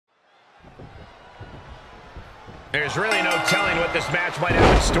There's really no telling what this match might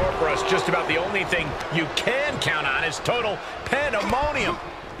have in store for us. Just about the only thing you can count on is total pandemonium.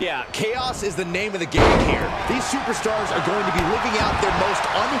 Yeah, chaos is the name of the game here. These superstars are going to be living out their most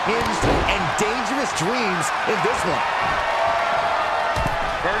unhinged and dangerous dreams in this one.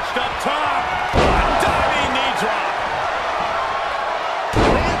 Perched up top. Diving knee drop.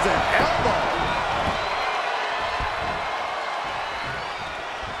 Lands an elbow.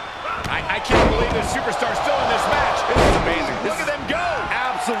 I can't believe this superstar's still in this match. This is amazing. Look at them go.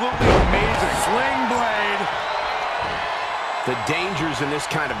 Absolutely amazing. Sling blade. The dangers in this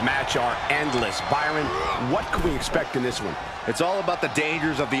kind of match are endless. Byron, what can we expect in this one? It's all about the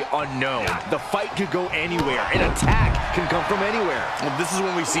dangers of the unknown. The fight could go anywhere. An attack can come from anywhere. Well, this is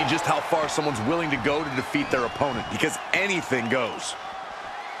when we see just how far someone's willing to go to defeat their opponent, because anything goes.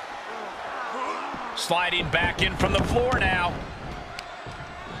 Sliding back in from the floor now.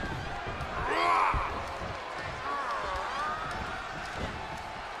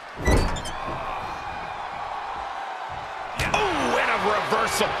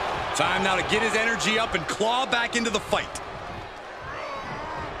 Reversal. Time now to get his energy up and claw back into the fight.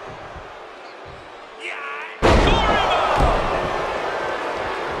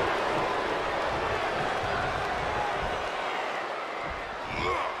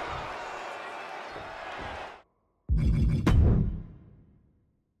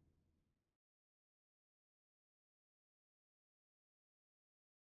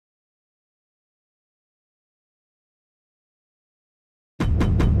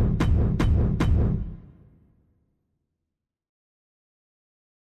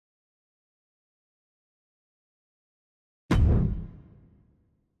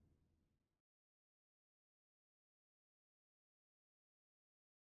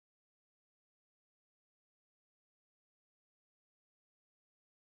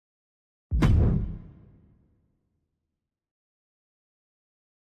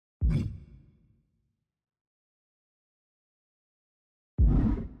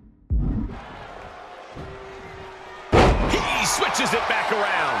 He switches it back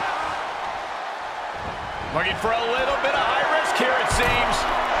around. Looking for a little bit of high risk here, it seems.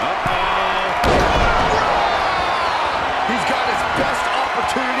 He's got his best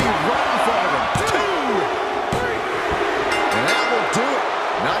opportunity right in front of him. 2. And that will do it.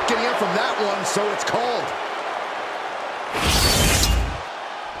 Not getting up from that one, so it's called.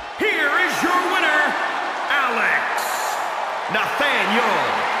 Here is your winner, Alex Nathaniel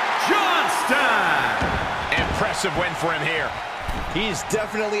Johnston. Impressive win for him here. He's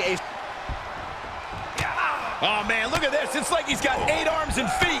definitely a... Oh, man, look at this. It's like he's got 8 arms and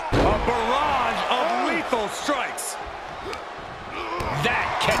feet. A barrage of lethal strikes. That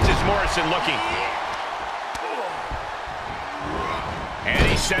catches Morrison looking. And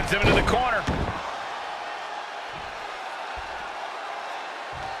he sends him into the corner.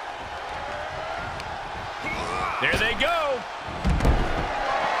 There they go.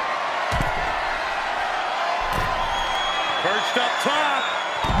 Perched up top.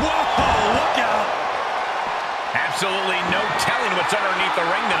 Whoa, look out. Absolutely no telling what's underneath the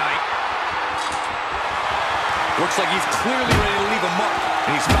ring tonight. Looks like he's clearly ready to leave a mark,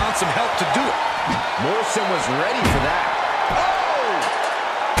 and he's found some help to do it. Morrison was ready for that. Oh!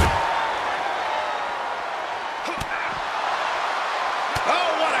 Oh,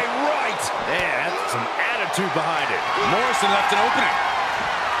 what a right. Yeah, that's some attitude behind it. Morrison left an opening.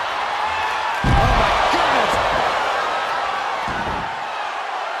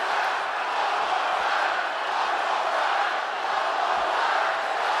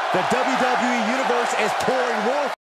 The WWE Universe is pouring more